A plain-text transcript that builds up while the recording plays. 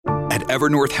At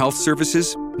Evernorth Health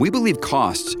Services, we believe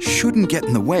costs shouldn't get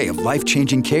in the way of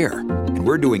life-changing care, and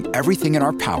we're doing everything in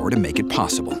our power to make it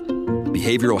possible.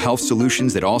 Behavioral health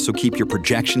solutions that also keep your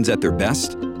projections at their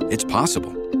best? It's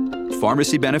possible.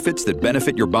 Pharmacy benefits that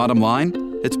benefit your bottom line?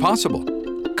 It's possible.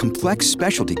 Complex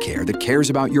specialty care that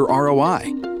cares about your ROI?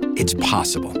 It's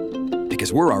possible.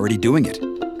 Because we're already doing it.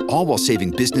 All while saving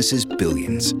businesses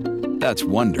billions. That's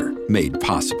Wonder made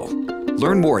possible.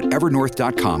 Learn more at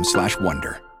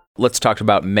evernorth.com/wonder. Let's talk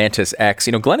about Mantis X.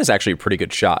 Glenn is actually a pretty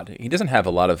good shot. He doesn't have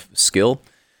a lot of skill,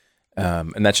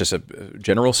 and that's just a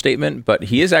general statement, but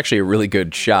he is actually a really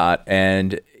good shot,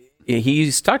 and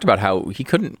he's talked about how he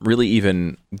couldn't really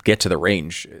even get to the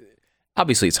range.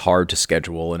 Obviously, it's hard to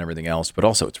schedule and everything else, but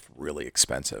also it's really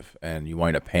expensive, and you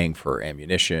wind up paying for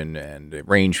ammunition and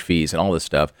range fees and all this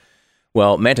stuff.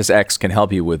 Well, Mantis X can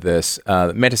help you with this.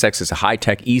 Mantis X is a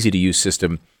high-tech, easy-to-use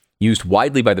system used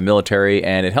widely by the military,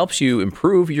 and it helps you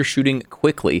improve your shooting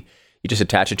quickly. You just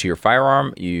attach it to your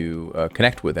firearm. You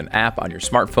connect with an app on your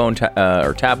smartphone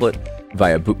or tablet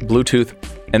via Bluetooth,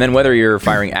 and then whether you're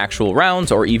firing actual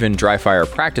rounds or even dry fire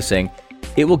practicing,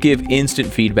 it will give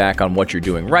instant feedback on what you're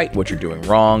doing right, what you're doing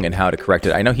wrong, and how to correct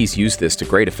it. I know he's used this to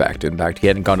great effect. In fact, he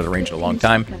hadn't gone to the range in a long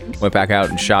time. Went back out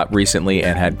and shot recently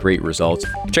and had great results.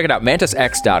 Check it out,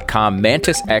 MantisX.com,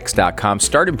 MantisX.com.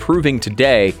 Start improving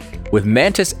today with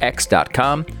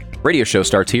MantisX.com. Radio show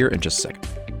starts here in just a second.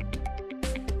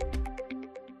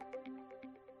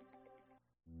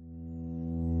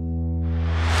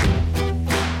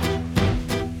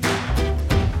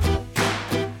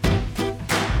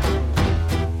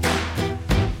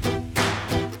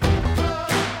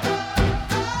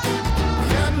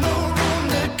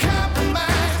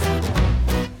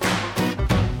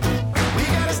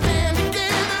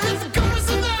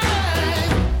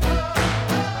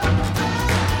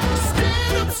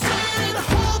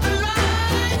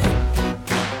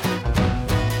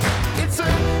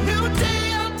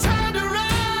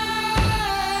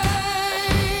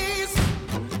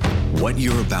 What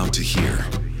you're about to hear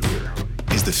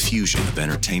is the fusion of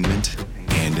entertainment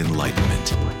and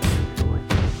enlightenment.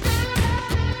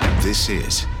 This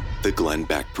is the Glenn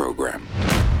Beck Program.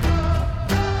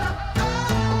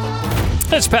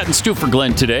 That's Pat and Stu for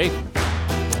Glenn today.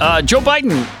 Joe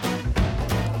Biden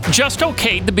just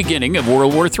okayed the beginning of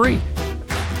World War III.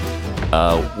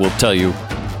 We'll tell you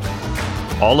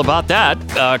all about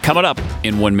that coming up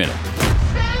in 1 minute.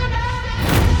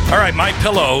 All right,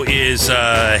 MyPillow is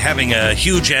having a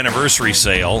huge anniversary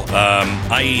sale.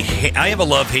 I have a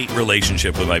love-hate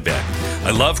relationship with my bed.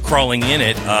 I love crawling in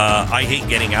it. I hate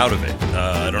getting out of it.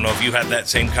 I don't know if you have that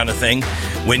same kind of thing.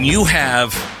 When you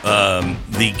have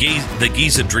the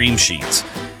Giza Dream Sheets,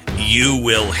 you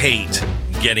will hate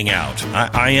getting out.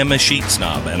 I am a sheet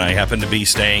snob, and I happen to be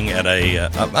staying at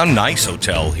a nice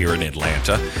hotel here in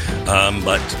Atlanta.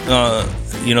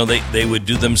 They would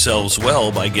do themselves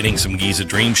well by getting some Giza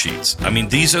Dream Sheets. I mean,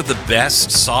 these are the best,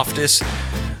 softest,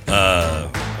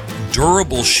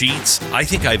 durable sheets I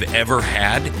think I've ever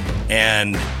had.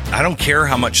 And I don't care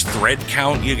how much thread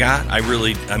count you got.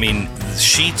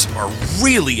 Sheets are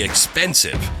really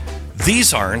expensive.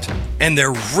 These aren't, and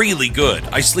they're really good.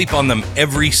 I sleep on them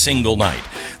every single night.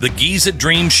 The Giza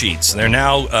Dream Sheets, they're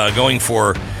now going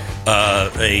for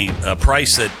a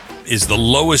price that is the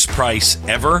lowest price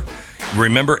ever.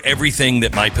 Remember, everything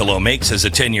that MyPillow makes has a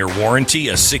 10-year warranty,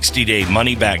 a 60-day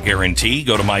money-back guarantee.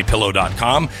 Go to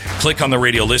MyPillow.com. Click on the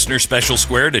radio listener special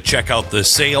square to check out the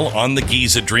sale on the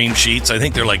Giza Dream Sheets. I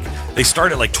think they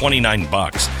start at like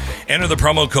 $29. Enter the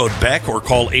promo code Beck or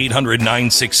call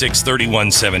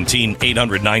 800-966-3117,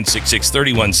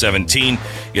 800-966-3117.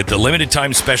 Get the limited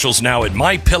time specials now at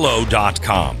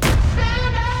MyPillow.com.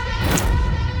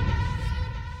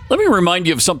 Let me remind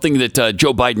you of something that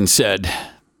Joe Biden said.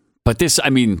 But this,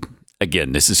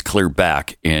 again, this is clear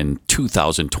back in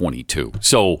 2022.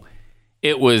 So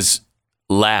it was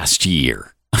last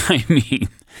year.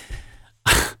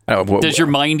 Does your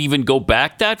mind even go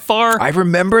back that far? I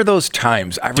remember those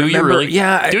times. Do you really?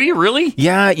 Yeah. Do you really?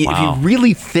 Yeah. Wow. If you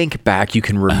really think back, you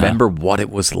can remember what it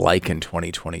was like in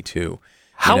 2022.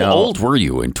 How old were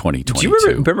you in 2022? Do you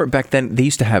remember back then they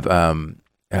used to have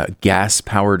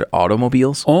gas-powered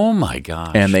automobiles? Oh, my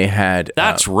gosh. And they had...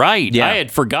 That's right. Yeah. I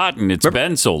had forgotten. It's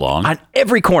been so long. On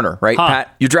every corner, right,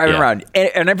 Pat? You're driving around.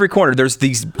 And on every corner, there's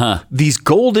these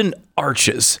golden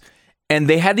arches. And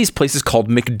they had these places called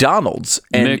McDonald's.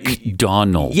 And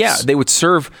McDonald's. Yeah, they would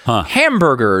serve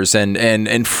hamburgers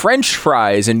and French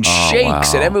fries and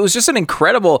shakes. Wow. And it was just an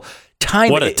incredible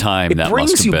time. What a time it that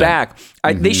brings must have you been. back.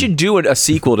 They should do a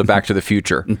sequel to Back to the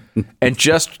Future and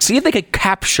just see if they could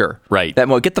capture that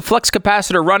moment. Get the flux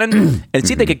capacitor running and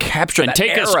see if they could capture and that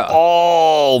take era. us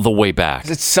all the way back.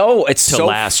 It's so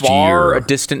last far year. a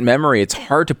distant memory. It's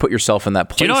hard to put yourself in that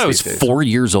place. Do you know I was these days. 4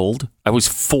 years old? I was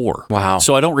 4. Wow.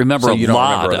 So I don't remember So a you don't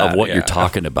lot remember that, of what yeah. you're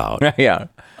talking about. Yeah.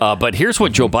 But here's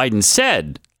what Joe Biden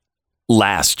said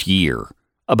last year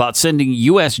about sending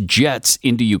U.S. jets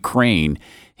into Ukraine.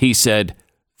 He said,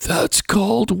 "That's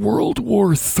called World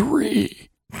War III."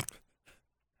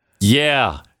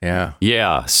 Yeah.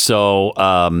 So,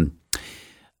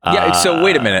 so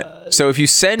wait a minute. So if you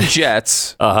send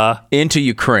jets into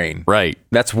Ukraine, right,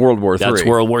 that's World War III. That's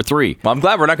World War III. Well, I'm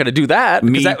glad we're not going to do that.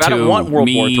 Me I don't too. want World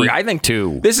War Me III. I think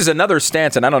too. This is another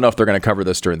stance, and I don't know if they're going to cover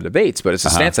this during the debates, but it's a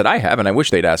stance that I have, and I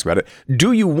wish they'd ask about it.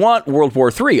 Do you want World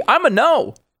War III? I'm a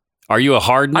no. Are you a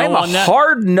hard no I'm on that? a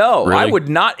hard no. Really? I would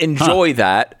not enjoy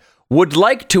that. Would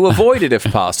like to avoid it if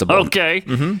possible. Okay.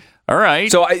 All right.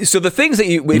 So the things that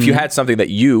if you had something that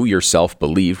you yourself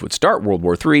believed would start World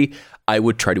War III, I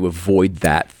would try to avoid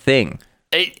that thing.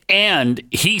 And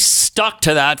he stuck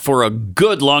to that for a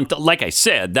good long time. Like I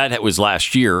said, that was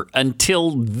last year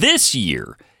until this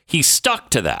year. He stuck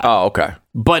to that. Oh, okay.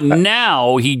 But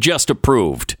now he just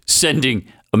approved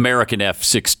sending American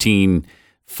F-16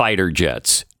 fighter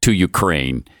jets to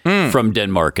Ukraine from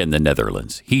Denmark and the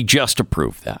Netherlands. He just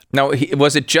approved that. Now,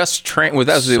 was it just train? Was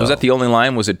that the only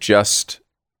line? Was it just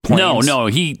planes? No.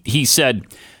 He said,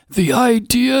 the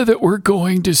idea that we're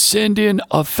going to send in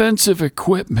offensive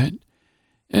equipment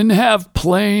and have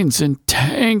planes and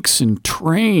tanks and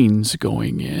trains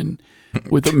going in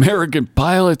with American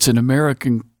pilots and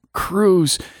American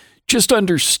crews, just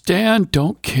understand,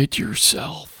 don't kid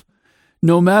yourself.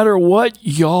 No matter what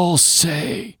y'all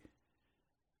say,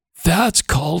 that's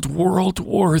called World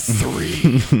War III.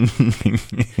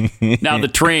 Now, the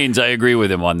trains, I agree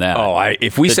with him on that. Oh,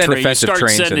 if we send offensive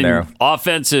trains in there.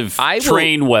 Offensive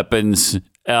train weapons,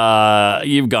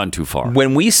 you've gone too far.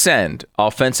 When we send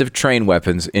offensive train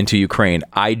weapons into Ukraine,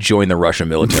 I join the Russian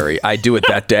military. I do it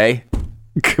that day.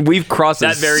 We've crossed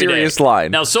a serious line.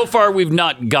 Now, so far, we've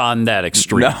not gone that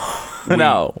extreme.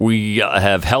 No. We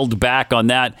have held back on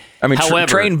that. I mean, however,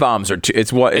 train bombs are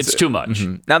it's too much.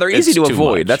 Mm-hmm. Now, they're easy to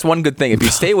avoid. That's one good thing. If you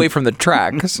stay away from the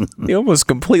tracks, you almost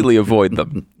completely avoid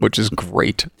them, which is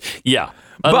great. Yeah.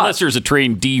 Unless there's a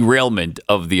train derailment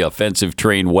of the offensive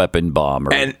train weapon bomb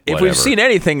or And if whatever. we've seen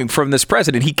anything from this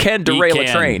president, he can derail a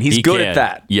train. He's good at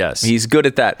that. Yes. He's good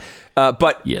at that.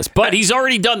 But he's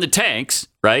already done the tanks,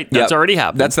 right? That's already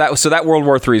happened. That's that. So that World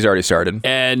War III has already started.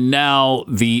 And now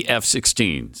the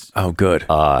F-16s. Oh, good.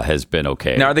 Has been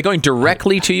okay. Now, are they going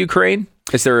directly to Ukraine?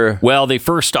 Is there? Well, they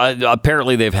first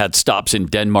apparently they've had stops in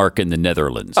Denmark and the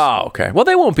Netherlands. Oh, okay. Well,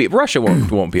 they won't be. Russia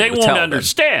won't be. They able to won't tell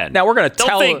understand. Now we're going to They'll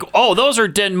tell. think, those are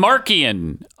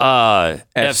Denmarkian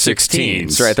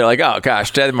F-16s, right? They're like, oh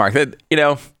gosh, Denmark.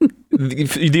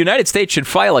 The United States should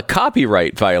file a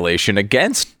copyright violation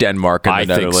against Denmark and the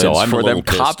Netherlands so. I'm for them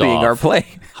copying our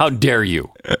plane. How dare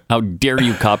you? How dare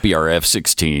you copy our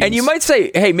F-16s? And you might say,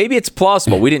 hey, maybe it's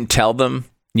plausible. We didn't tell them.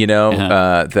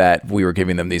 That we were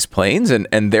giving them these planes,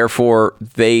 and therefore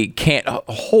they can't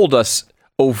hold us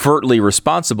overtly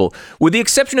responsible, with the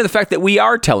exception of the fact that we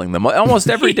are telling them almost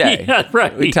every day. Yeah,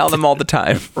 right. We tell them all the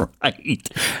time. Right.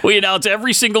 We announce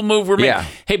every single move we're making. Yeah.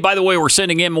 Hey, by the way, we're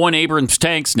sending M1 Abrams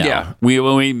tanks now. Yeah.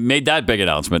 We made that big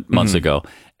announcement months ago.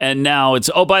 And now it's,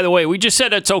 by the way, we just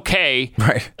said it's okay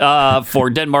for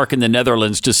Denmark and the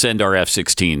Netherlands to send our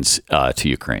F-16s to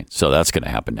Ukraine. So that's going to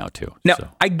happen now, too. Now,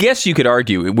 I guess you could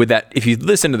argue with that, if you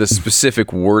listen to the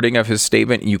specific wording of his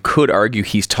statement, you could argue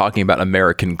he's talking about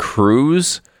American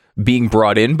crews being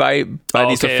brought in by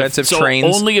these offensive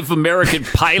trains. Only if American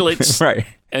pilots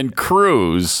and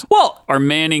crews are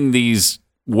manning these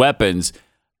weapons,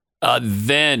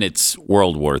 then it's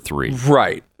World War III.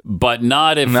 Right. But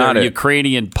not if they're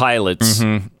Ukrainian pilots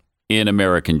in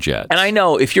American jets. And I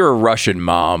know if you're a Russian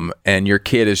mom and your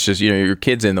kid is just, your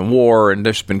kid's in the war and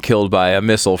just been killed by a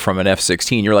missile from an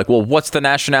F-16, you're like, well, what's the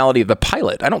nationality of the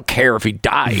pilot? I don't care if he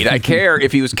died. I care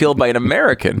if he was killed by an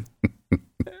American.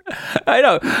 I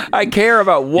know. I care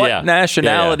about what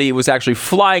nationality was actually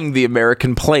flying the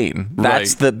American plane.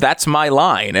 That's my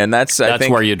line. And that's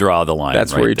where you draw the line.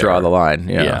 That's where you draw the line.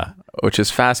 Yeah. Which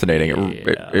is fascinating.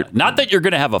 Not that you're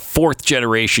going to have a fourth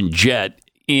generation jet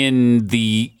in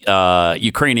the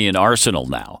Ukrainian arsenal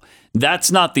now.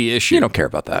 That's not the issue. You don't care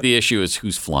about that. The issue is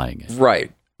who's flying it.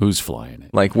 Right. Who's flying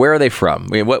it? Like, where are they from?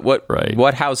 I mean,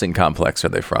 what housing complex are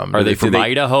they from? Are they from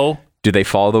Idaho? do they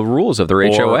follow the rules of their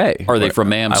HOA? Are they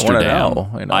from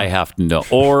Amsterdam? I have to know.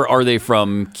 Or are they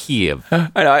from Kiev? I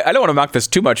don't want to mock this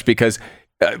too much because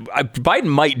Biden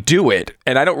might do it,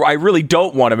 and I really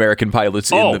don't want American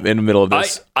pilots in the middle of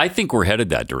this. I think we're headed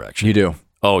that direction. You do?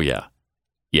 Oh yeah,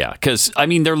 yeah. Because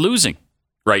they're losing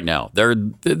right now.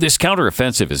 This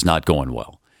counteroffensive is not going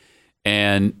well,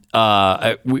 and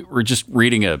we were just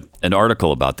reading an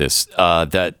article about this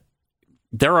that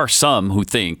there are some who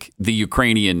think the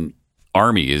Ukrainian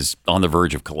army is on the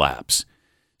verge of collapse.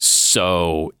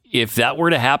 So if that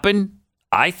were to happen,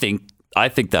 I think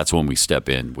that's when we step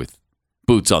in with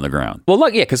boots on the ground. Well,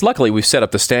 because luckily we've set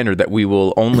up the standard that we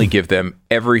will only give them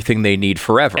everything they need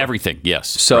forever. Everything, yes.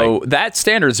 So that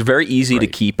standard is very easy to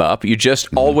keep up. You just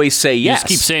always say yes. You just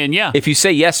keep saying yeah. If you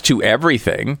say yes to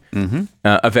everything,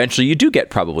 eventually you do get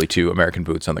probably 2 American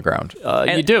boots on the ground.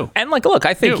 You do. And look,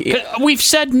 I think we've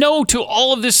said no to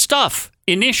all of this stuff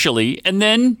initially, and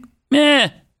then,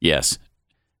 yes.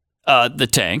 The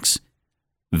tanks,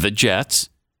 the jets.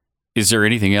 Is there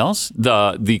anything else?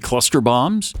 The cluster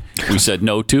bombs we said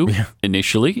no to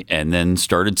initially and then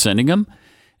started sending them.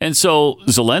 And so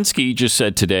Zelensky just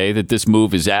said today that this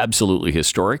move is absolutely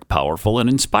historic, powerful, and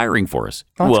inspiring for us.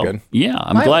 Oh, that's good. Yeah,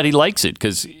 I'm glad he likes it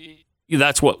because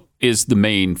that's what is the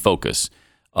main focus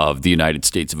of the United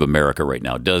States of America right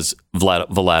now. Does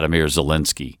Vladimir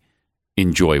Zelensky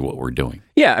enjoy what we're doing?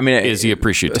 Yeah, is he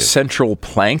appreciative? A central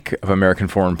plank of American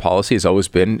foreign policy has always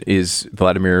been, is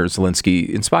Vladimir Zelensky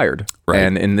inspired? Right.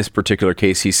 And in this particular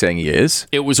case, he's saying he is.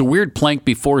 It was a weird plank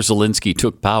before Zelensky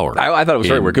took power. I thought it was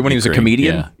very weird. When he was a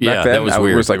comedian back then, that was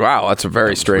weird. I was like, wow, that's a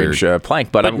very strange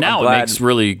plank. But now I'm glad, it makes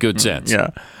really good sense. Yeah.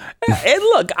 And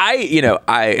look,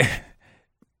 I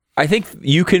think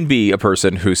you can be a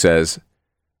person who says,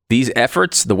 these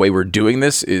efforts, the way we're doing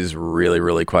this is really,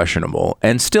 really questionable,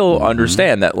 and still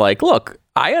understand that, look,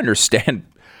 I understand.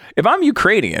 If I'm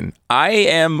Ukrainian, I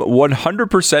am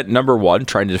 100% number one,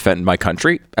 trying to defend my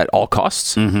country at all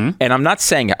costs. And I'm not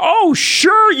saying, oh,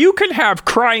 sure, you can have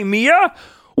Crimea.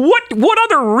 What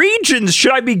other regions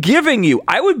should I be giving you?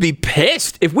 I would be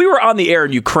pissed if we were on the air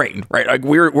in Ukraine, right? Like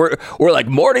we're like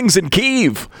mornings in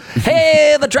Kyiv.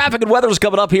 Hey, the traffic and weather's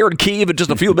coming up here in Kyiv in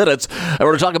just a few minutes, and we're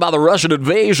going to talk about the Russian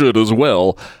invasion as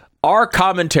well. Our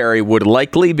commentary would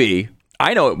likely be,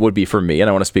 I know it would be for me, and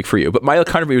I want to speak for you, but my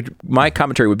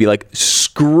commentary would be like,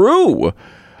 screw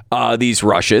these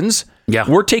Russians. Yeah.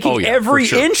 We're taking every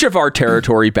inch of our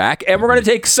territory back, and we're going to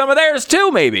take some of theirs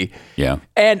too, maybe. Yeah.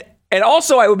 And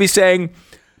also, I would be saying,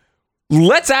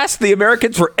 let's ask the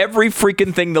Americans for every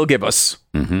freaking thing they'll give us.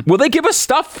 Will they give us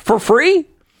stuff for free?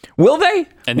 Will they?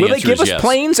 Will they give us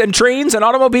planes and trains and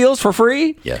automobiles for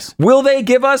free? Yes. Will they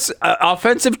give us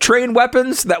offensive train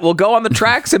weapons that will go on the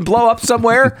tracks and blow up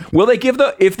somewhere? Will they give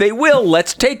them? If they will,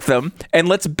 let's take them and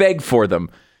let's beg for them.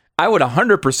 I would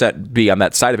 100% be on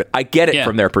that side of it. I get it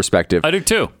from their perspective. I do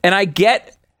too. And I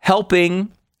get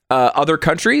helping other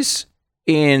countries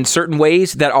in certain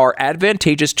ways that are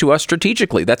advantageous to us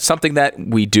strategically. That's something that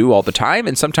we do all the time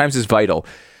and sometimes is vital.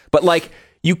 But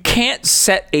you can't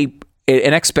set an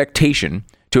expectation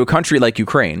to a country like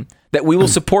Ukraine that we will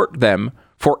support them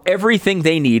for everything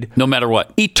they need. No matter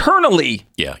what. Eternally.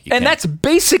 Yeah. And that's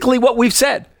basically what we've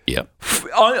said. Yeah.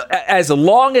 As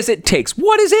long as it takes.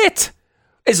 What is it?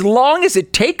 As long as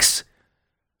it takes?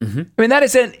 That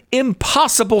is an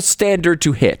impossible standard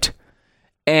to hit.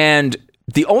 And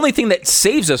the only thing that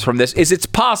saves us from this is it's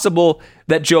possible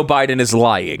that Joe Biden is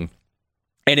lying.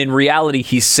 And in reality,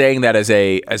 he's saying that as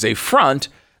a front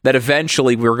that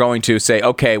eventually we're going to say,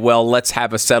 okay, well, let's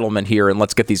have a settlement here and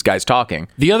let's get these guys talking.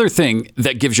 The other thing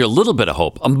that gives you a little bit of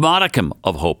hope, a modicum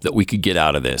of hope that we could get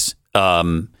out of this,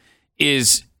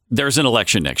 is there's an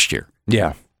election next year.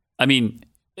 Yeah.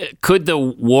 Could the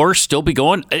war still be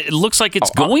going? It looks like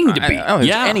it's going to be.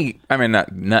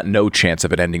 Not no chance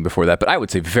of it ending before that, but I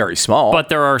would say very small. But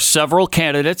there are several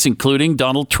candidates, including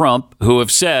Donald Trump, who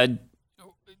have said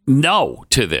no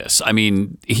to this.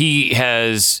 He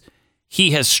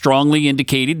has strongly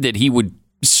indicated that he would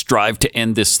strive to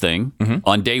end this thing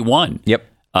on day one. Yep.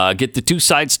 Get the two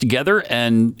sides together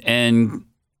and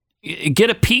get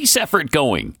a peace effort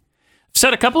going. I've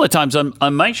said a couple of times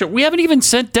on my show, we haven't even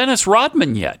sent Dennis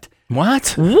Rodman yet.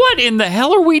 What? What in the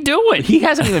hell are we doing? He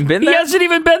hasn't even been there? He hasn't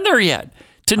even been there yet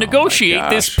to negotiate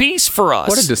this peace for us.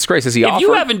 What a disgrace. Is he offered? If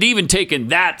you haven't even taken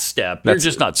that step, you're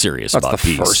just not serious about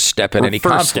peace. That's the first step in any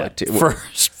conflict.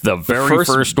 The very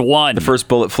first one. The first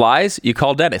bullet flies, you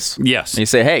call Dennis. Yes. And you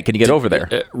say, hey, can you get over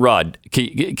there? Rod,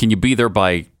 can you be there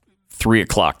by 3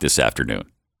 o'clock this afternoon?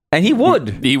 And he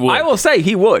would. He would. I will say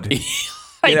he would.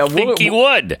 I think he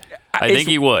would. I think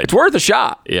he would. It's worth a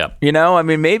shot. Yeah. I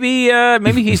mean,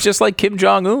 maybe he's just like Kim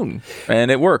Jong-un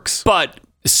and it works. But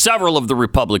several of the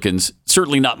Republicans,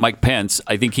 certainly not Mike Pence,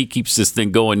 I think he keeps this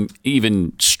thing going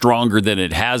even stronger than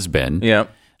it has been. Yeah.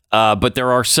 But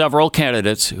there are several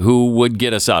candidates who would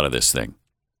get us out of this thing,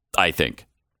 I think.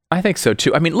 I think so,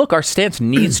 too. I mean, look, our stance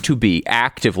needs to be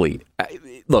actively.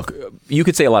 Look, you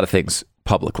could say a lot of things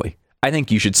publicly. I think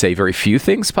you should say very few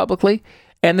things publicly.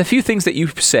 And the few things that you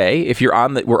say, if you're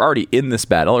we're already in this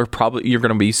battle, are probably you're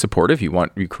going to be supportive. You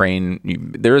want Ukraine.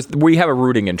 We have a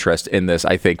rooting interest in this,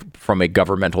 I think, from a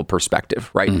governmental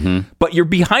perspective, right? Mm-hmm. But your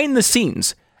behind the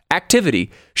scenes activity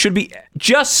should be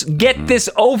just get this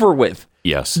over with.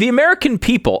 Yes. The American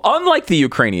people, unlike the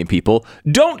Ukrainian people,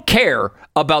 don't care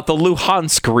about the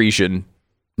Luhansk region,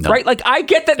 right? Like, I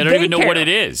get that they don't even know what it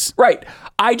is. Right.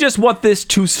 I just want this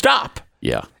to stop.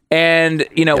 Yeah. And,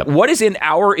 what is in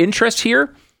our interest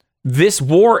here? This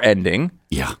war ending.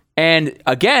 Yeah. And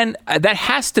again, that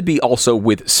has to be also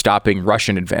with stopping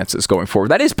Russian advances going forward.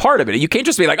 That is part of it. You can't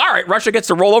just be like, all right, Russia gets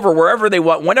to roll over wherever they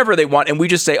want, whenever they want. And we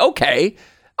just say, okay,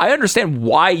 I understand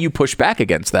why you push back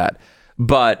against that.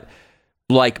 But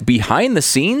like behind the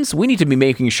scenes, we need to be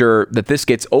making sure that this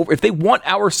gets over. If they want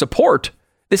our support,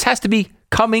 this has to be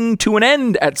coming to an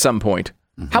end at some point.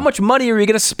 Mm-hmm. How much money are you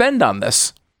going to spend on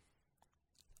this?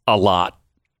 A lot.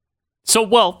 So,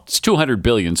 well, it's $200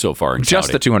 billion so far.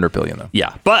 Just the $200 billion, though.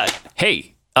 Yeah. But,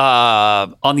 hey,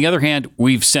 on the other hand,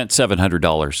 we've sent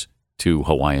 $700 to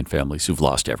Hawaiian families who've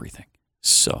lost everything.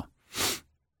 So,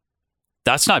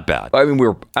 that's not bad. I mean,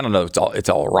 I don't know if it's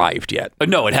all arrived yet.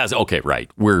 No, it has. Okay, right.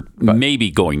 We're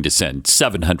maybe going to send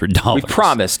 $700. We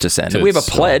promised to send. We have a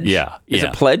pledge. Yeah. Is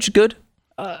a pledge good?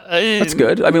 That's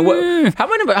good. I mean, how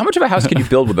much of a house can you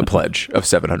build with a pledge of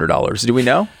 $700? Do we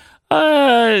know?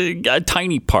 A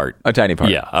tiny part. A tiny part.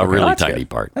 Yeah, a really tiny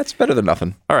part. That's better than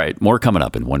nothing. All right, more coming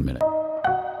up in 1 minute.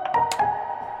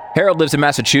 Harold lives in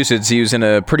Massachusetts. He was in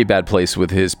a pretty bad place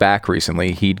with his back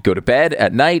recently. He'd go to bed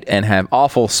at night and have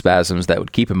awful spasms that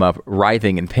would keep him up,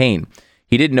 writhing in pain.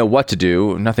 He didn't know what to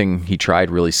do. Nothing he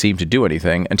tried really seemed to do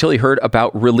anything until he heard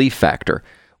about Relief Factor.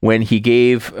 When he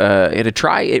gave it a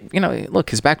try, look,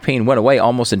 his back pain went away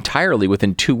almost entirely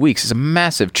within 2 weeks. It's a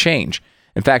massive change.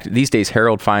 In fact, these days,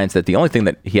 Harold finds that the only thing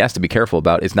that he has to be careful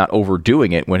about is not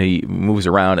overdoing it when he moves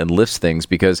around and lifts things,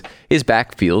 because his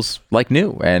back feels like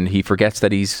new and he forgets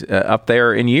that he's up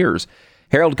there in years.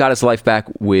 Harold got his life back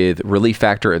with Relief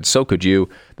Factor, and so could you.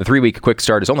 The 3-week quick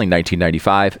start is only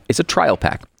 $19.95. It's a trial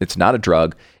pack. It's not a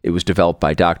drug. It was developed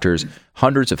by doctors.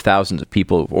 Hundreds of thousands of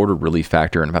people have ordered Relief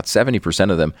Factor, and about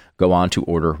 70% of them go on to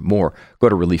order more. Go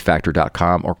to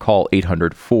relieffactor.com or call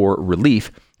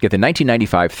 800-4RELIEF. Get the $19.95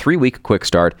 3-week quick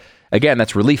start. Again,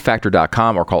 that's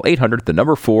relieffactor.com or call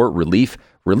 800-4RELIEF.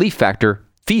 Relief Factor.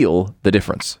 Feel the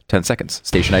difference. 10 seconds.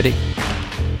 Station ID.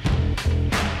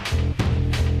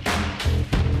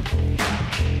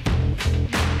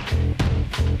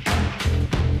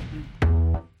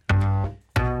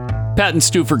 Pat and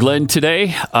Stu for Glenn today.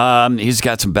 He's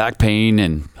got some back pain,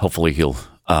 and hopefully he'll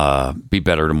be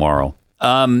better tomorrow.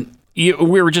 We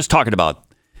were just talking about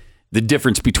the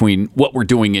difference between what we're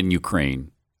doing in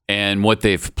Ukraine and what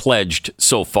they've pledged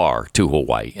so far to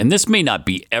Hawaii. And this may not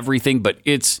be everything, but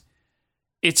it's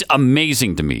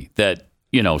amazing to me that,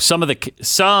 some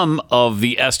of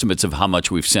the estimates of how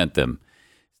much we've sent them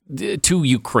to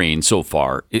Ukraine so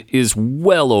far is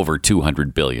well over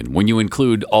 $200 billion. When you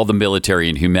include all the military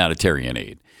and humanitarian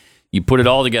aid, you put it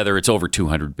all together, it's over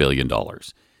 $200 billion.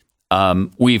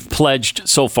 We've pledged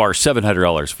so far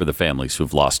 $700 for the families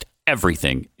who've lost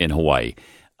everything in Hawaii.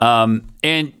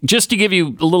 And just to give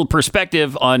you a little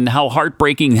perspective on how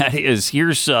heartbreaking that is,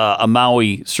 here's a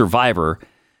Maui survivor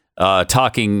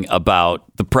talking about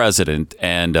the president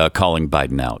and calling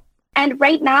Biden out. And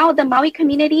right now, the Maui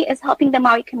community is helping the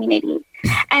Maui community.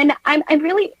 And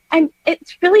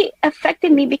it's really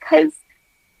affected me because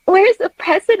where's the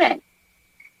president?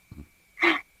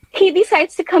 He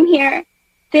decides to come here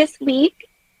this week,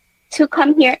 to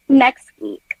come here next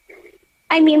week.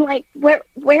 I mean, like, where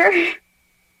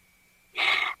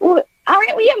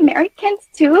aren't we Americans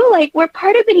too? Like, we're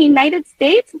part of the United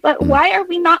States, but why are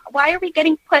we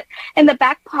getting put in the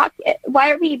back pocket? Why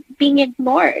are we being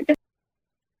ignored?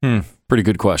 Pretty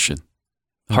good question.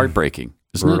 Heartbreaking.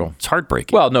 Brutal. It? It's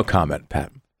heartbreaking. Well, no comment,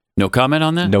 Pat. No comment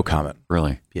on that? No comment.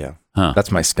 Really? Yeah. Huh.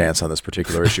 That's my stance on this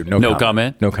particular issue. No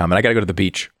comment? No comment. I got to go to the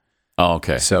beach. Oh,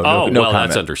 okay. So no comment.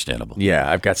 That's understandable.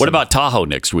 Yeah, I've got. What about Tahoe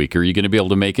next week? Are you going to be able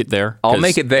to make it there? I'll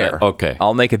make it there. Okay.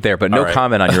 I'll make it there, but no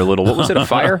comment on your little. What was it? A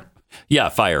fire? Yeah,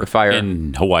 fire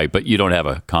in Hawaii. But you don't have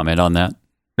a comment on that.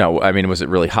 No, I mean, was it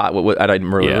really hot? I didn't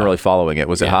really following it.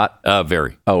 Was it hot?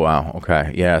 Very. Oh, wow.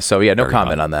 Okay. Yeah. So, no Very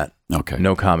comment hot. on that. Okay.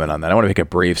 No comment on that. I want to make a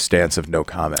brave stance of no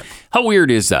comment. How weird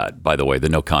is that, by the way, the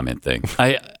no comment thing?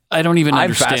 I don't even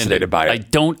understand fascinated by it. I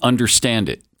don't understand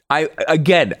it.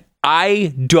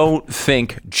 I don't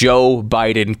think Joe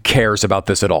Biden cares about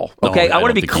this at all. Okay, No, I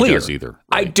want to be think he clear. does either.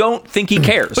 Right. I don't think he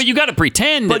cares. But you got to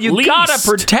pretend. But at you least. gotta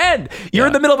pretend. You're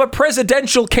in the middle of a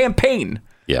presidential campaign.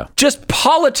 Yeah. Just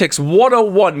politics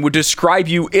 101 would describe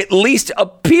you at least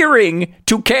appearing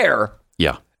to care.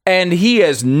 Yeah. And he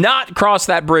has not crossed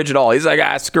that bridge at all. He's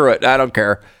like, screw it. I don't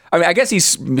care. I mean, I guess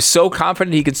he's so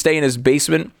confident he can stay in his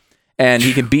basement and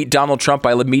he can beat Donald Trump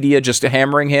by the media just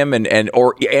hammering him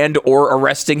or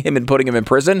arresting him and putting him in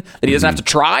prison that he doesn't have to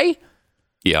try.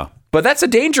 Yeah. But that's a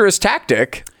dangerous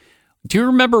tactic. Do you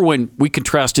remember when we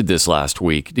contrasted this last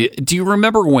week? Do you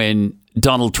remember when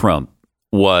Donald Trump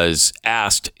was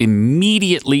asked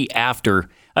immediately after,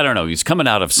 I don't know, he's coming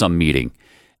out of some meeting,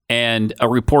 and a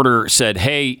reporter said,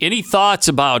 "Hey, any thoughts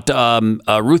about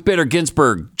Ruth Bader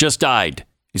Ginsburg just died?"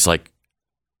 He's like,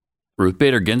 "Ruth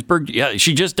Bader Ginsburg? Yeah,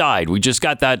 she just died. We just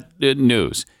got that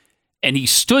news." And he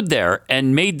stood there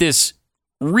and made this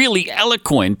really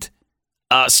eloquent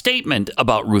statement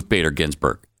about Ruth Bader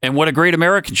Ginsburg and what a great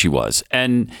American she was.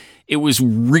 And it was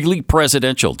really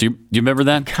presidential. Do you remember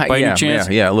that by any chance?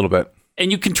 Yeah, a little bit. And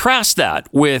you contrast that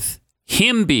with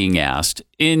him being asked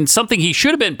in something he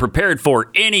should have been prepared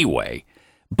for anyway,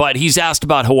 but he's asked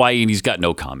about Hawaii and he's got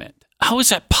no comment. How is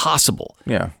that possible?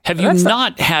 Yeah. Have you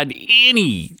not had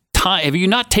any time? Have you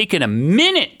not taken a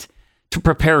minute to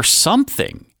prepare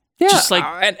something? Yeah. Just like,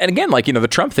 and again, like, the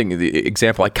Trump thing, the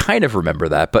example, I kind of remember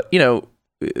that. But,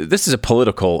 this is a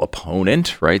political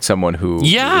opponent, right? Someone who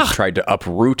tried to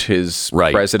uproot his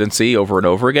presidency over and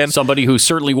over again. Somebody who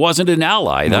certainly wasn't an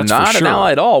ally. That's not for sure. an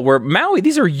ally at all. Where Maui,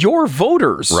 these are your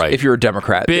voters. Right. If you're a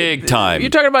Democrat, big time. You're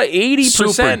talking about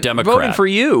 80% Democrat. voting for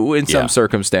you in some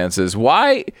circumstances.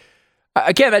 Why?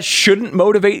 Again, that shouldn't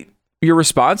motivate your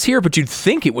response here, but you'd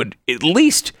think it would at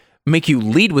least make you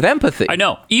lead with empathy. I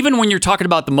know. Even when you're talking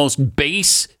about the most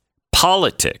base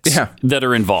politics that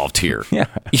are involved here. Yeah.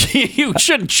 You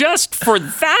should just for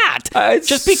that.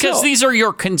 Just because these are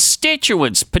your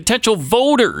constituents, potential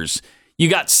voters, you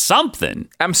got something.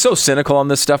 I'm so cynical on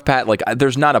this stuff, Pat. Like,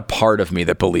 there's not a part of me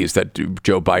that believes that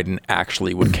Joe Biden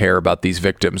actually would care about these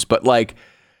victims. But, like,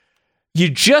 you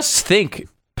just think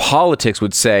politics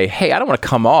would say, hey, I don't want to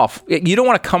come off. You don't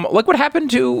want to come. Like what happened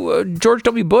to George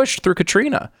W. Bush through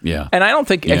Katrina. Yeah. And I don't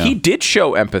think he did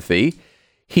show empathy.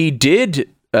 He did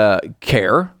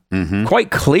care quite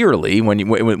clearly when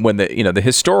the the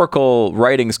historical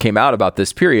writings came out about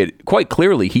this period. Quite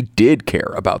clearly, he did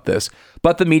care about this,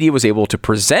 but the media was able to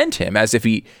present him as if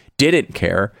he didn't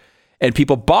care, and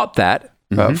people bought that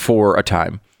for a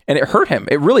time, and it hurt him.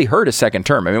 It really hurt his second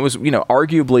term. I mean, it was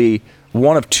arguably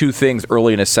one of two things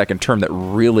early in his second term that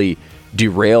really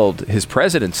derailed his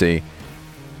presidency,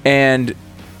 and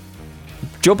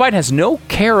Joe Biden has no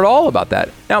care at all about that.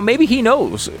 Now, maybe he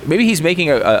knows. Maybe he's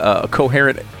making a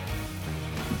coherent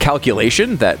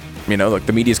calculation that, like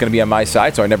the media is going to be on my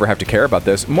side, so I never have to care about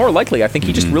this. More likely, I think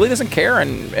he just really doesn't care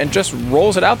and just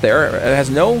rolls it out there. It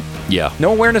has no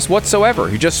awareness whatsoever.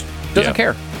 He just doesn't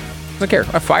care. Doesn't care.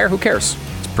 A fire, who cares?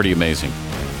 It's pretty amazing.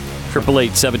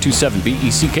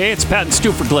 888-727-BECK. It's Pat and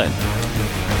Stu for Glenn.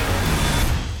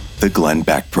 The Glenn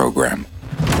Beck Program.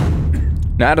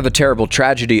 Now, out of the terrible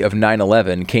tragedy of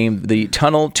 9/11 came the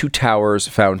Tunnel to Towers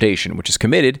Foundation, which is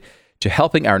committed to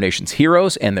helping our nation's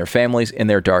heroes and their families in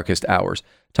their darkest hours.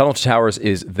 Tunnel to Towers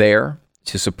is there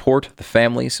to support the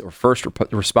families or first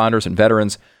responders and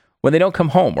veterans when they don't come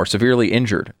home or severely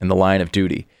injured in the line of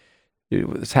duty.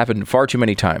 It's happened far too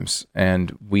many times,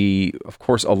 and we, of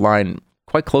course, align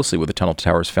quite closely with the Tunnel to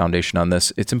Towers Foundation on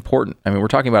this. It's important. I mean, we're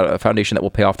talking about a foundation that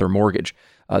will pay off their mortgage.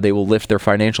 They will lift their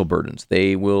financial burdens.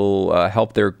 They will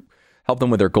help them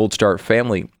with their Gold Star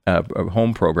family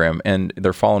home program and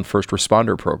their fallen first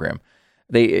responder program.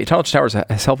 Tunnel to Towers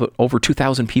has helped over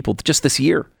 2,000 people just this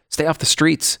year stay off the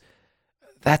streets.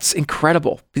 That's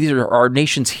incredible. These are our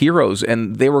nation's heroes,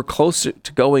 and they were close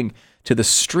to going to the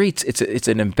streets. It's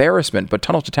an embarrassment, but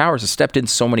Tunnel to Towers has stepped in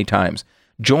so many times.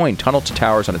 Join Tunnel to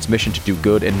Towers on its mission to do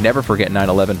good and never forget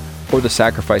 9/11 or the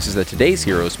sacrifices that today's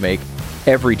heroes make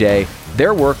every day.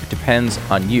 Their work depends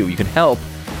on you. You can help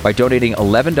by donating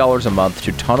 $11 a month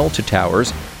to Tunnel to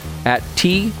Towers at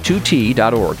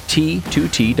T2T.org.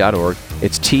 T2T.org.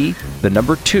 It's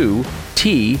T2T.org.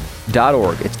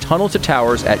 It's Tunnel to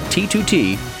Towers at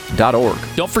T2T.org.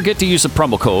 Don't forget to use the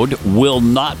promo code Will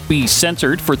Not Be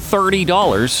Censored for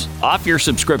 $30 off your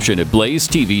subscription at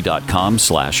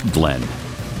blazetv.com/Glenn.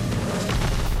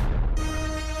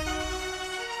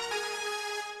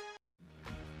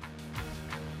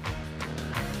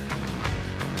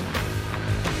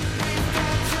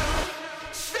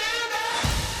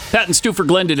 Pat and Stu for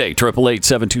Glenn today.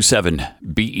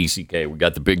 888-727-BECK. We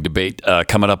got the big debate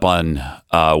coming up on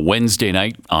Wednesday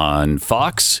night on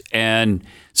Fox. And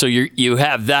so you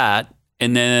have that,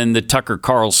 and then the Tucker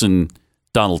Carlson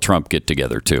Donald Trump get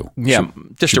together too. Yeah,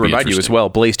 just to remind you as well,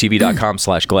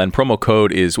 blazetv.com/Glenn. Promo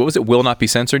code is, what was it? Will not be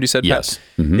censored, you said, yes.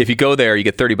 Pat? Mm-hmm. If you go there, you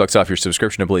get $30 off your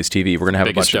subscription to Blaze TV. We're going to have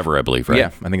biggest a bunch ever, I believe, right?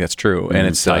 Yeah, I think that's true. And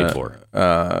it's tied for.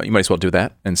 You might as well do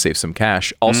that and save some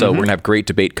cash. Also, we're going to have great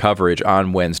debate coverage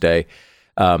on Wednesday.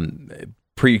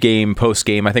 Pre-game,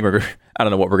 post-game. I think I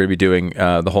don't know what we're going to be doing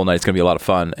the whole night. It's going to be a lot of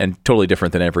fun and totally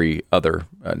different than every other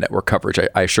network coverage.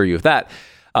 I assure you of that.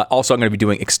 Also, I'm going to be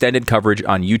doing extended coverage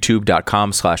on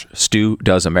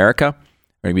youtube.com/StuDoesAmerica. We're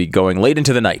going to be going late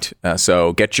into the night.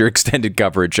 So get your extended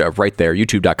coverage right there,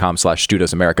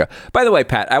 youtube.com/StuDoesAmerica. By the way,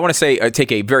 Pat, I want to say,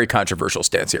 take a very controversial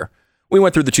stance here. We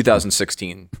went through the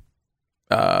 2016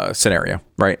 scenario,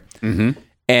 right? Mm-hmm.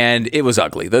 And it was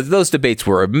ugly. Those debates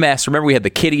were a mess. Remember, we had the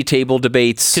kiddie table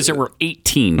debates. Because there were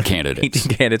 18 candidates.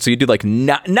 18 candidates. So you do like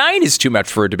nine is too much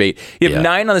for a debate. You have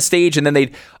 9 on the stage, and then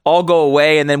they'd all go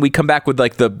away, and then we come back with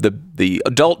like the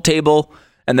adult table,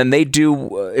 and then they do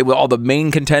all the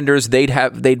main contenders. They'd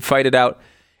fight it out,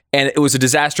 and it was a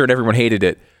disaster, and everyone hated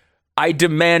it. I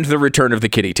demand the return of the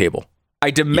kiddie table.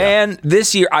 I demand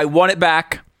this year. I want it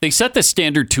back. They set the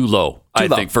standard too low, I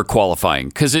think, for qualifying,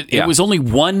 because it was only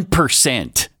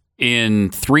 1% in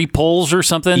 3 polls or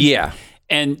something. Yeah.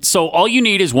 And so all you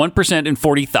need is 1% and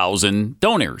 40,000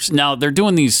 donors. Now, they're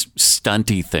doing these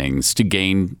stunty things to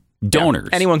gain donors.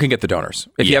 Yeah. Anyone can get the donors.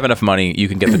 If you have enough money, you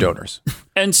can get the donors.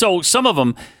 And so some of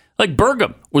them, like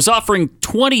Burgum, was offering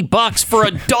 $20 for a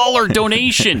 $1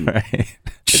 donation. Right.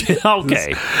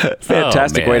 Okay.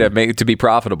 Fantastic way to be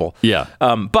profitable. Yeah.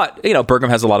 But, Burgum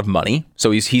has a lot of money,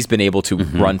 so he's been able to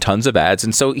run tons of ads.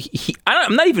 And so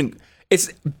Burgum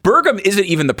isn't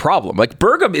even the problem. Like,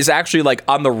 Burgum is actually like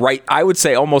on the right, I would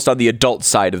say almost on the adult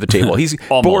side of the table. He's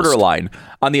borderline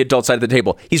on the adult side of the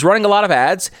table. He's running a lot of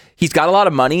ads. He's got a lot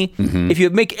of money. If you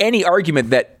make any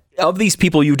argument that of these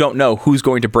people you don't know who's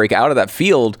going to break out of that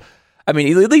field, I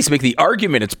mean, at least make the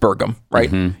argument it's Burgum,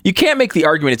 right? You can't make the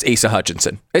argument it's Asa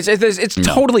Hutchinson. It's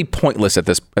totally pointless at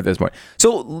this point.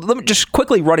 So let me just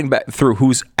quickly running back through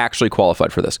who's actually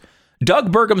qualified for this.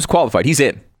 Doug Burgum's qualified. He's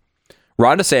in.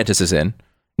 Ron DeSantis is in.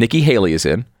 Nikki Haley is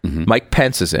in. Mike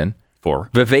Pence is in. 4.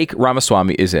 Vivek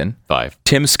Ramaswamy is in. 5.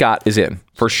 Tim Scott is in,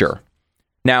 for sure.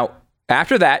 Now,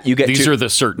 after that, you get These are the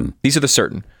certain.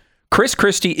 Chris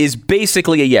Christie is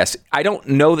basically a yes. I don't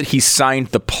know that he signed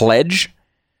the pledge.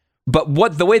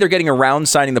 But the way they're getting around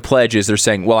signing the pledge is they're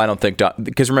saying, well, I don't think,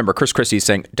 because remember, Chris Christie is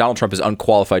saying Donald Trump is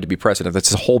unqualified to be president. That's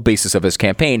the whole basis of his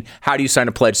campaign. How do you sign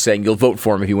a pledge saying you'll vote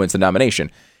for him if he wins the nomination?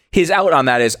 His out on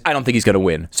that is, I don't think he's going to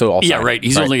win. So I'll sign right.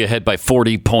 He's only ahead by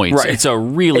 40 points. Right. It's a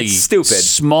really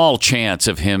small chance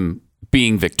of him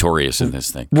being victorious in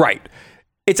this thing. Right.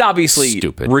 It's obviously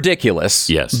ridiculous.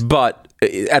 Yes. But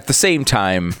at the same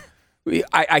time,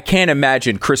 I can't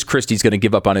imagine Chris Christie's going to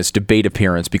give up on his debate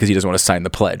appearance because he doesn't want to sign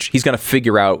the pledge. He's going to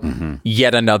figure out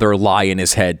yet another lie in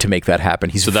his head to make that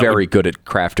happen. He's very good at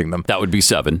crafting them. That would be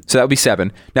 7. So that would be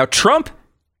 7. Now, Trump,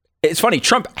 it's funny,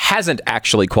 Trump hasn't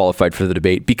actually qualified for the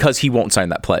debate because he won't sign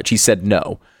that pledge. He said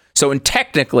no. So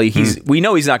technically, we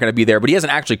know he's not going to be there, but he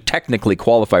hasn't actually technically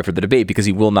qualified for the debate because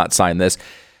he will not sign this.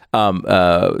 The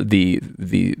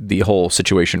whole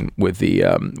situation with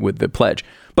the pledge.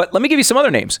 But let me give you some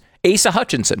other names. Asa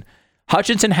Hutchinson.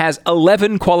 Hutchinson has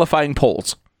 11 qualifying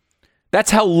polls. That's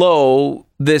how low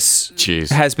this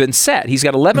has been set. He's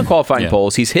got 11 qualifying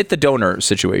polls. He's hit the donor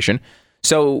situation.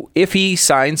 So if he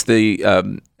signs the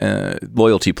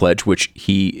loyalty pledge, which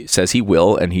he says he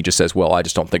will, and he just says, well, I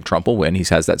just don't think Trump will win. He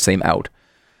has that same out.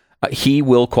 He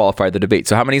will qualify the debate.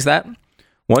 So how many is that?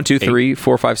 1, 2, 3,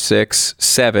 4, 5, 6,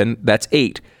 7. That's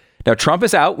 8. Now, Trump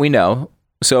is out, we know.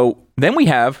 So then we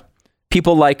have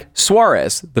people like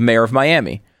Suarez, the mayor of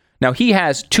Miami. Now, he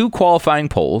has 2 qualifying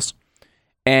polls,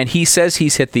 and he says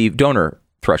he's hit the donor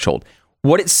threshold.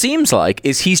 What it seems like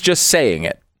is he's just saying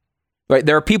it. Right?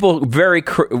 There are people very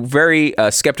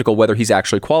skeptical whether he's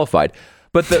actually qualified.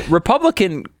 But the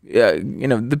Republican, the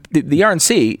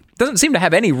RNC doesn't seem to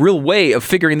have any real way of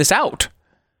figuring this out.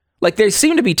 Like, they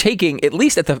seem to be taking, at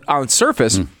least on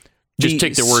surface, just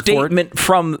take their word for it? Statement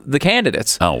from the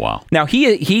candidates. Oh, wow. Now,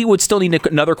 he would still need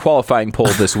another qualifying poll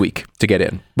this week to get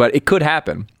in, but it could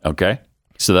happen. Okay.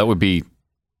 So that would be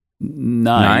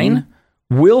 9.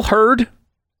 Will Hurd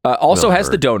also has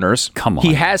the donors. Come on.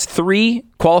 He has 3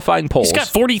 qualifying polls. He's got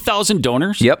 40,000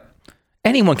 donors? Yep.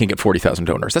 Anyone can get 40,000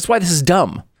 donors. That's why this is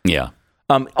dumb. Yeah.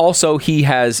 Also, he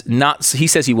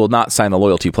says he will not sign the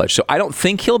loyalty pledge. So I don't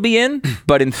think he'll be in,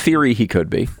 but in theory, he could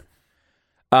be.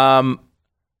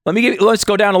 Let's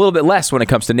go down a little bit less when it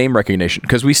comes to name recognition,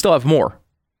 because we still have more.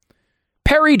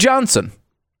 Perry Johnson.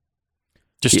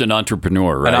 Just an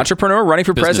entrepreneur, right? An entrepreneur running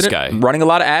for Business president, guy. running a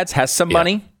lot of ads, has some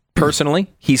money personally.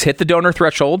 He's hit the donor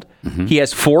threshold. He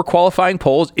has 4 qualifying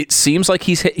polls. It seems like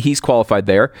he's qualified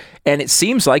there, and it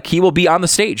seems like he will be on the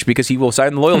stage because he will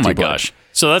sign the loyalty pledge. Gosh.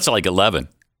 So that's like 11.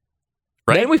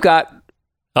 Right? Then we've got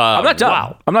I'm not done.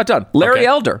 Wow. I'm not done. Larry Okay.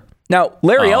 Elder. Now,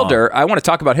 Larry Elder, I want to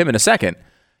talk about him in a second.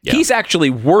 Yeah. He's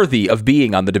actually worthy of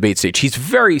being on the debate stage. He's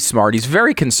very smart. He's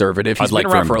very conservative. He's been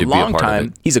around for a long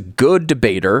time. He's a good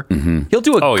debater. He'll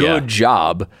do a good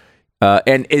job,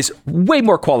 and is way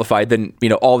more qualified than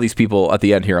all these people at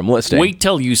the end here I'm listing. Wait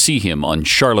till you see him on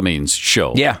Charlemagne's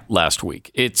show last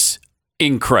week. It's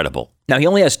incredible. Now, he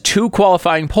only has 2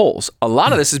 qualifying polls. A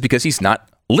lot of this is because he's not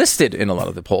listed in a lot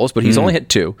of the polls, but he's only hit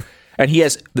 2. And he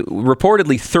has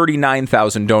reportedly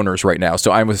 39,000 donors right now. So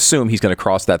I would assume he's going to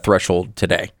cross that threshold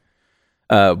today.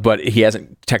 But he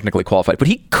hasn't technically qualified. But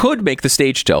he could make the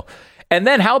stage still. And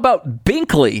then how about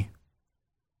Binkley?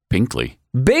 Binkley?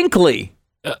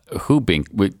 Who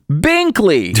Binkley?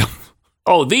 Binkley.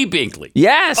 Oh, the Binkley.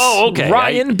 Yes. Oh, okay.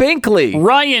 Ryan Binkley.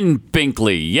 Ryan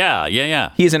Binkley.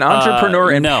 Yeah. He's an entrepreneur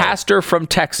and pastor from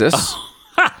Texas.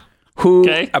 Who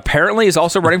apparently is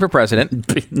also running for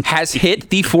president, has hit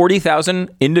the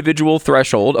 40,000 individual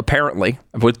threshold, apparently,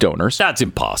 with donors. That's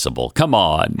impossible. Come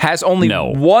on. Has only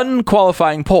 1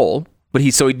 qualifying poll, but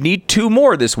he'd need 2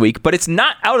 more this week, but it's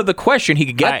not out of the question he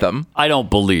could get them. I don't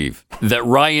believe that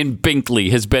Ryan Binkley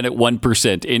has been at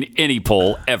 1% in any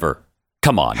poll ever.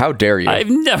 Come on. How dare you? I've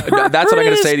never That's what I'm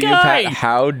going to say to you, guy. Pat.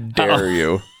 How dare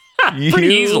you? Pretty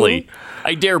easily.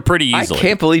 I dare pretty easily. I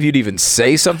can't believe you'd even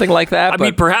say something like that. I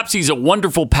mean, perhaps he's a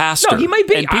wonderful pastor. No, he might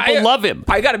be. And people love him.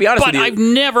 I got to be honest with you. But I've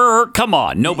never, come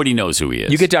on, nobody knows who he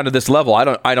is. You get down to this level,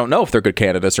 I don't know if they're good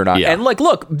candidates or not. Yeah. And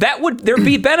look, there'd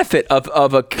be benefit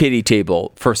of a kiddie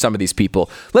table for some of these people.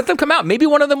 Let them come out. Maybe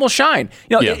one of them will shine.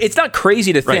 It's not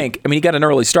crazy to think. I mean, he got an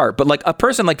early start, but like a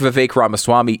person like Vivek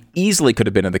Ramaswamy easily could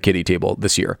have been in the kiddie table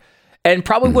this year, and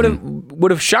probably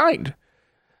would have shined.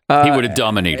 He would have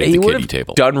dominated the kiddie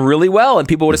table. Done really well, and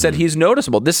people would have said he's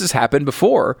noticeable. This has happened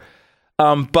before.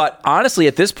 But honestly,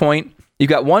 at this point, you've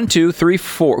got 1, 2, 3,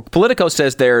 4. Politico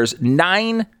says there's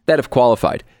 9 that have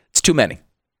qualified. It's too many.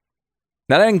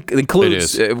 Now, that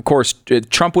includes, of course,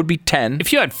 Trump would be 10.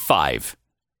 If you had 5,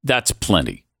 that's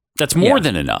plenty. That's more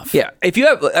than enough. Yeah. If you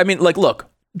have, look,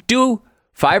 do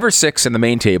 5 or 6 in the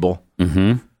main table.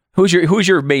 Mm-hmm. Who's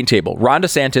your main table? Ron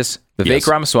DeSantis, Vivek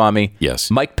Ramaswamy,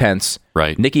 Mike Pence,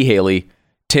 Nikki Haley,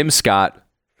 Tim Scott,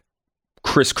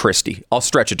 Chris Christie. I'll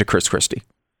stretch it to Chris Christie.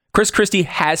 Chris Christie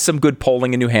has some good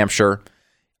polling in New Hampshire.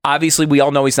 Obviously, we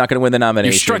all know he's not going to win the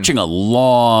nomination. You're stretching a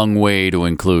long way to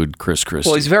include Chris Christie.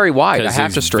 Well, he's very wide. I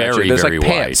have to stretch it. There's like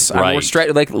pants. Right.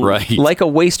 We're like a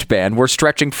waistband. We're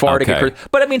stretching far to get Chris.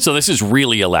 But I mean, so this is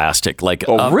really elastic, like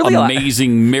really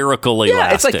amazing miracle elastic.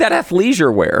 Yeah, it's like that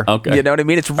athleisure wear. Okay. You know what I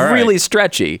mean? It's really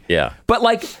stretchy. Yeah. But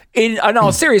like in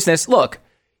all seriousness, look,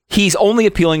 he's only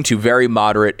appealing to very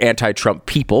moderate anti-Trump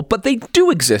people, but they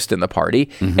do exist in the party.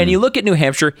 Mm-hmm. And you look at New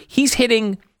Hampshire, he's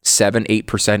hitting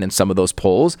 7-8% in some of those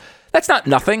polls. That's not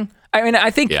nothing. I mean, I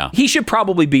think he should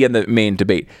probably be in the main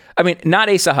debate. I mean, not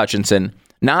Asa Hutchinson,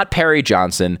 not Perry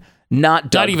Johnson, not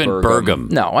Doug even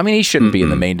Burgum. No, I mean, he shouldn't be in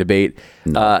the main debate.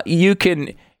 No. You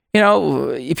can,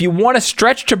 if you want to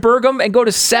stretch to Burgum and go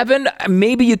to 7,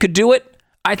 maybe you could do it.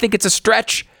 I think it's a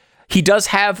stretch. He does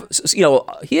have,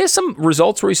 he has some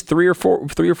results where he's 3 or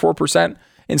 4%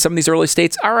 in some of these early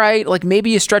states. All right, like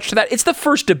maybe you stretch to that. It's the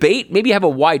first debate. Maybe you have a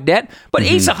wide net. But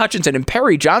Asa Hutchinson and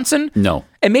Perry Johnson, no,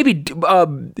 and maybe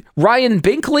Ryan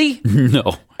Binkley,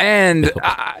 no, and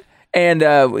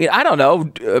I don't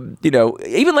know.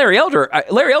 Even Larry Elder.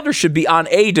 Larry Elder should be on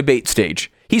a debate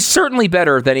stage. He's certainly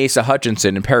better than Asa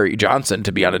Hutchinson and Perry Johnson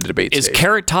to be on a debate stage. Is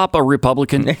Carrot Top a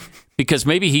Republican? Because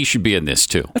maybe he should be in this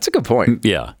too. That's a good point.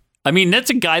 Yeah. I mean, that's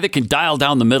a guy that can dial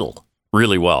down the middle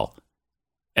really well.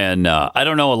 And I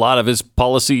don't know a lot of his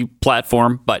policy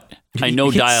platform, but I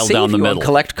know dial down the middle.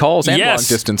 Collect calls and long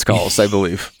distance calls, I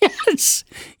believe.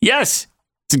 Yes.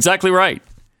 It's exactly right.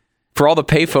 For all the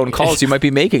payphone calls you might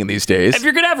be making these days. If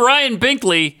you're going to have Ryan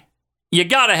Binkley, you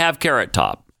got to have Carrot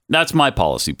Top. That's my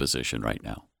policy position right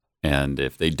now. And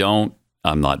if they don't,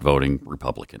 I'm not voting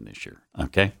Republican this year.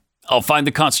 Okay? I'll find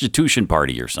the Constitution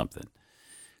Party or something.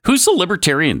 Who's the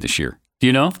Libertarian this year? Do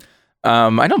you know?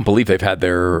 I don't believe they've had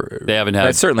their... They haven't had...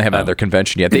 They certainly haven't had their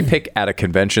convention yet. They pick at a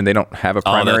convention. They don't have a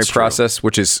primary process,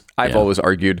 which is, I've always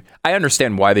argued. I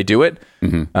understand why they do it.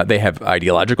 Mm-hmm. They have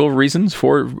ideological reasons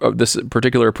for this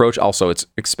particular approach. Also, it's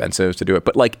expensive to do it.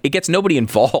 But like, it gets nobody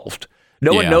involved.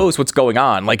 No one knows what's going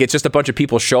on. Like, it's just a bunch of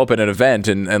people show up at an event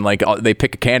and like they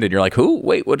pick a candidate. And you're like, who?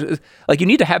 Wait, what? Like, you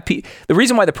need to have the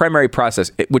reason why the primary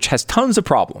process, which has tons of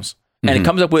problems, and it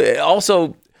comes up with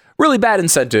also really bad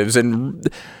incentives and,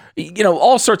 you know,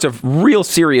 all sorts of real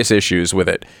serious issues with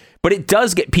it. But it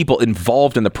does get people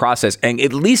involved in the process and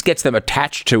at least gets them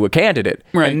attached to a candidate.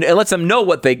 Right. And it lets them know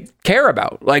what they care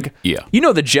about. Like, you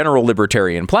know, the general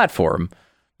libertarian platform,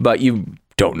 but you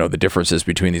don't know the differences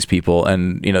between these people.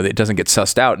 And, you know, it doesn't get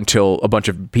sussed out until a bunch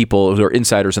of people who are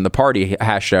insiders in the party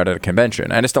hash out at a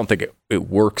convention. I just don't think it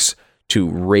works to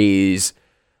raise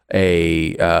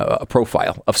a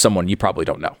profile of someone you probably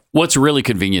don't know. What's really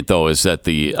convenient, though, is that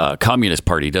the Communist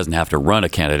Party doesn't have to run a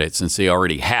candidate since they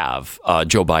already have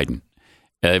Joe Biden.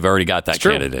 They've already got that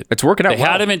candidate. It's working out well. They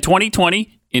had him in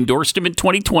 2020, endorsed him in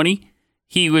 2020.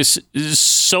 He was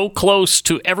so close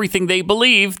to everything they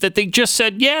believe that they just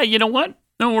said, yeah, you know what?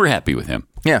 No, we're happy with him.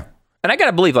 Yeah. And I got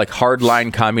to believe like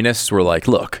hardline communists were like,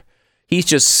 look, he's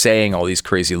just saying all these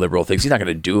crazy liberal things. He's not going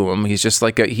to do them. He's just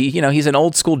like he's an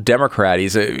old school Democrat.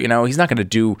 He's he's not going to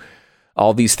do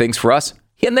all these things for us.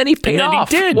 And then he paid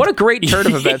off. He did. What a great turn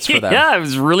of events for them. Yeah, it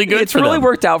was really good. It's really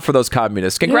worked out for those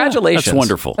communists. Congratulations. That's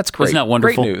wonderful. That's great. Isn't that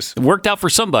wonderful? Great news. It worked out for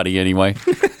somebody anyway.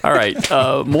 All right.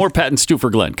 More Pat and Stu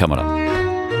for Glenn coming up.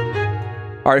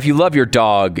 All right. If you love your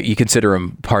dog, you consider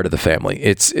him part of the family.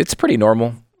 It's pretty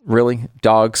normal. Really,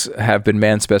 dogs have been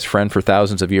man's best friend for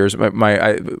thousands of years.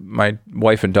 My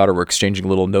wife and daughter were exchanging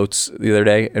little notes the other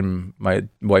day, and my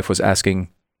wife was asking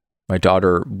my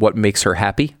daughter what makes her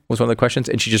happy was one of the questions,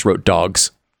 and she just wrote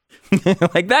dogs.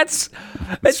 Like that's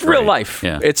real life.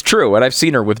 Yeah. It's true, and I've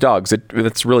seen her with dogs.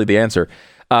 That's really the answer.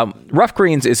 Rough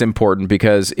Greens is important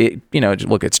because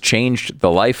it's changed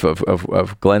the life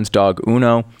of Glenn's dog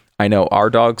Uno. I know our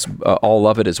dogs all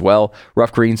love it as well.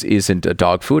 Rough Greens isn't a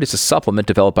dog food. It's a supplement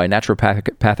developed by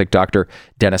naturopathic doctor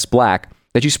Dennis Black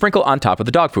that you sprinkle on top of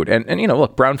the dog food. And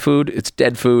look, brown food, it's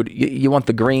dead food. You want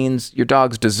the greens. Your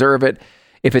dogs deserve it.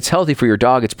 If it's healthy for your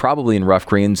dog, it's probably in Rough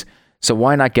Greens. So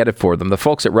why not get it for them? The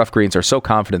folks at Rough Greens are so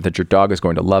confident that your dog is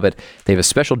going to love it. They have a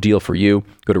special deal for you.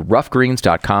 Go to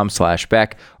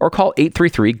roughgreens.com/Beck or call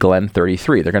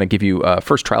 833-GLEN-33. They're going to give you a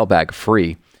first trial bag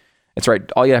free. That's right.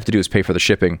 All you have to do is pay for the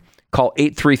shipping. Call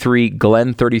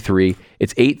 833-GLEN-33.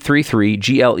 It's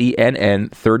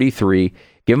 833-GLENN-33.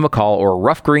 Give them a call or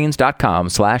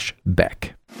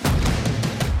roughgreens.com/Beck.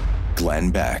 Glenn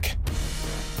Beck.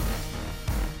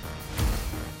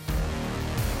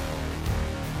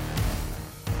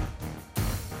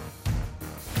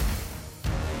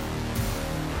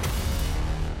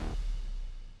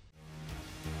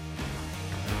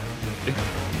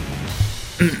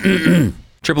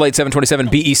 Triple 727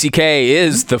 BECK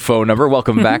is the phone number.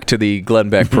 Welcome back to the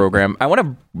Glenn Beck program. I want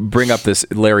to bring up this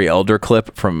Larry Elder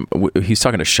clip he's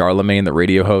talking to Charlemagne, the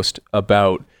radio host,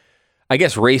 about, I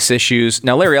guess, race issues.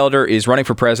 Now, Larry Elder is running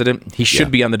for president. He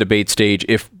should be on the debate stage.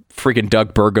 If freaking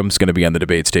Doug Burgum's going to be on the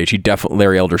debate stage,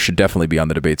 Larry Elder should definitely be on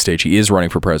the debate stage. He is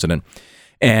running for president.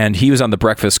 And he was on the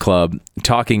Breakfast Club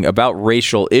talking about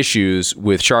racial issues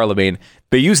with Charlemagne.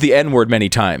 They use the N-word many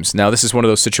times. Now, this is one of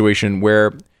those situations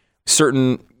where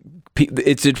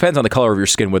it depends on the color of your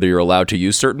skin whether you're allowed to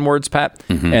use certain words, Pat.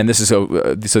 Mm-hmm. And this is so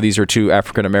these are two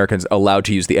African Americans allowed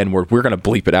to use the N-word. We're going to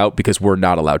bleep it out because we're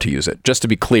not allowed to use it. Just to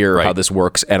be clear how this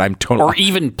works, and I'm totally or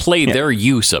even play their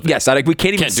use of it. Yes, we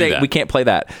can't even say we can't play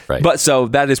that. Right. But so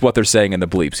that is what they're saying in the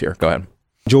bleeps here. Go ahead.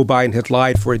 Joe Biden has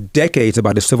lied for decades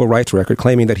about his civil rights record,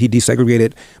 claiming that he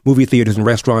desegregated movie theaters and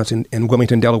restaurants in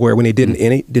Wilmington, Delaware, when he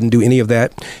didn't do any of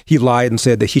that. He lied and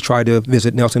said that he tried to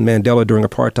visit Nelson Mandela during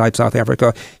apartheid South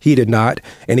Africa. He did not.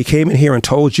 And he came in here and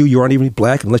told you aren't even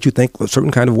black and let you think a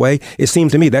certain kind of way. It seemed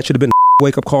to me that should have been a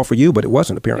wake-up call for you, but it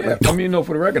wasn't, apparently. Yeah,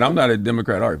 for the record, I'm not a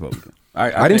Democrat or Republican.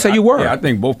 I didn't say you were. I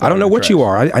think both. I don't know what you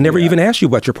are. I never even asked you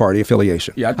about your party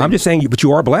affiliation. Yeah, I'm just saying, but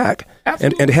you are black.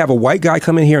 And to have a white guy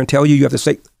come in here and tell you have to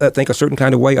say, think a certain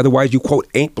kind of way, otherwise you, quote,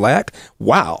 ain't black.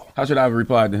 Wow. How should I have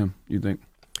replied to him, you think?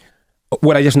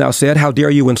 What I just now said, how dare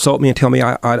you insult me and tell me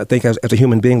I think as a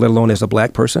human being, let alone as a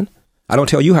black person? I don't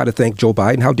tell you how to think, Joe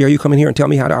Biden. How dare you come in here and tell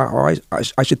me how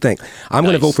I should think? I'm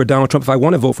going to vote for Donald Trump if I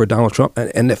want to vote for Donald Trump.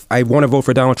 And if I want to vote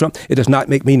for Donald Trump, it does not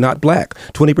make me not black.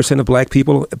 20% of black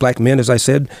people, black men, as I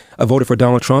said, voted for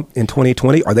Donald Trump in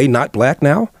 2020. Are they not black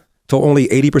now? So only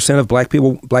 80% of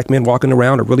black men walking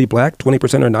around are really black,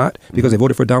 20% are not because they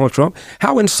voted for Donald Trump.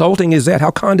 How insulting is that?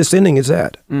 How condescending is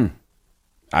that?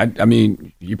 I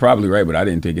mean, you're probably right, but I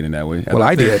didn't take it in that way.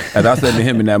 I did. As I said to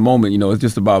him in that moment, it's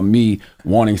just about me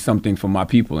wanting something for my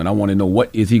people, and I want to know what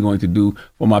is he going to do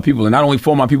for my people, and not only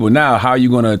for my people now, how are you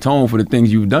going to atone for the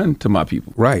things you've done to my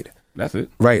people? Right. That's it.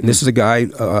 Right. And this is a guy,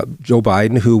 Joe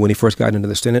Biden, who, when he first got into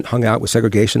the Senate, hung out with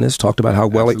segregationists, talked about how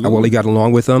well he got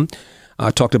along with them,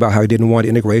 talked about how he didn't want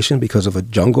integration because of a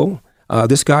jungle.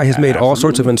 This guy has made all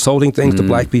sorts of insulting things to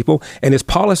black people, and his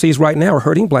policies right now are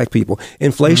hurting black people.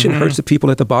 Inflation hurts the people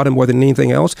at the bottom more than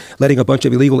anything else. Letting a bunch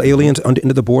of illegal aliens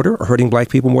into the border are hurting black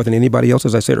people more than anybody else,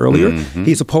 as I said earlier.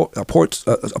 He's opposed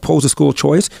to school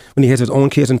choice when he has his own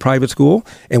kids in private school,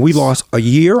 and we lost a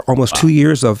year, almost 2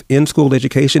 years of in-school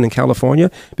education in California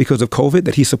because of COVID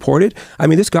that he supported. I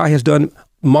mean, this guy has done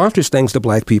monstrous things to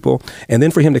black people, and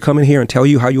then for him to come in here and tell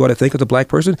you how you ought to think as a black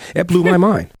person, it blew my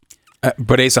mind.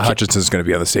 But Asa Hutchinson is going to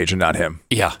be on the stage and not him.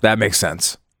 Yeah, that makes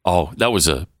sense. Oh, that was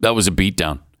a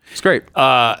beatdown. It's great.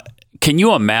 Can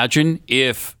you imagine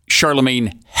if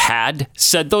Charlemagne had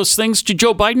said those things to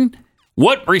Joe Biden?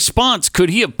 What response could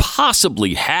he have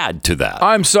possibly had to that?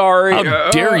 I'm sorry.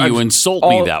 How dare you insult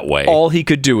me that way? All he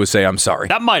could do was say, "I'm sorry."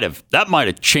 That might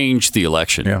have changed the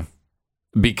election. Yeah,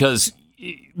 because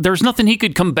there's nothing he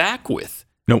could come back with.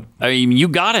 Nope. I mean, you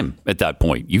got him at that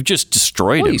point. You just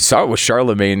destroyed him. You saw what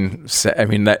Charlemagne said. I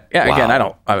mean, that. Yeah. Wow.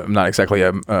 Again, I'm not exactly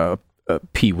a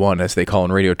P1 as they call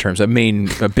in radio terms. A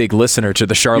big listener to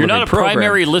the Charlemagne You're not a program.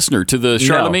 Primary listener to the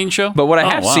Charlemagne show. But what I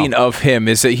have seen of him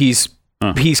is that he's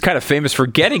kind of famous for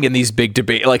getting in these big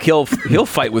debates. Like he'll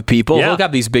fight with people. Yeah. He'll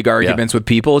have these big arguments with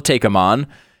people. Take him on.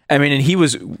 I mean, and he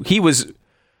was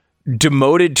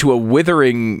demoted to a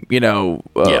withering,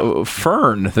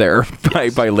 fern there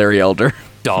by Larry Elder.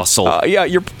 Docile. Yeah,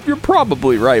 you're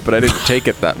probably right, but I didn't take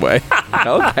it that way.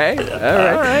 Okay,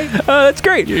 all right. That's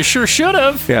great. You sure should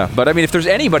have. Yeah, but I mean, if there's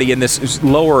anybody in this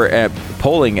lower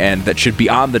polling end that should be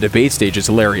on the debate stage, it's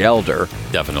Larry Elder.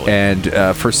 Definitely. And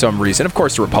for some reason, of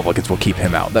course, the Republicans will keep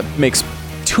him out. That makes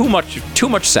too much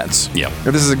sense. Yeah.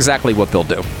 This is exactly what they'll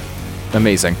do.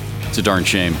 Amazing. It's a darn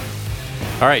shame.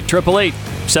 All right,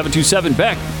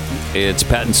 888-727-BECK. It's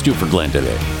Pat and Stu for Glenn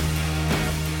today.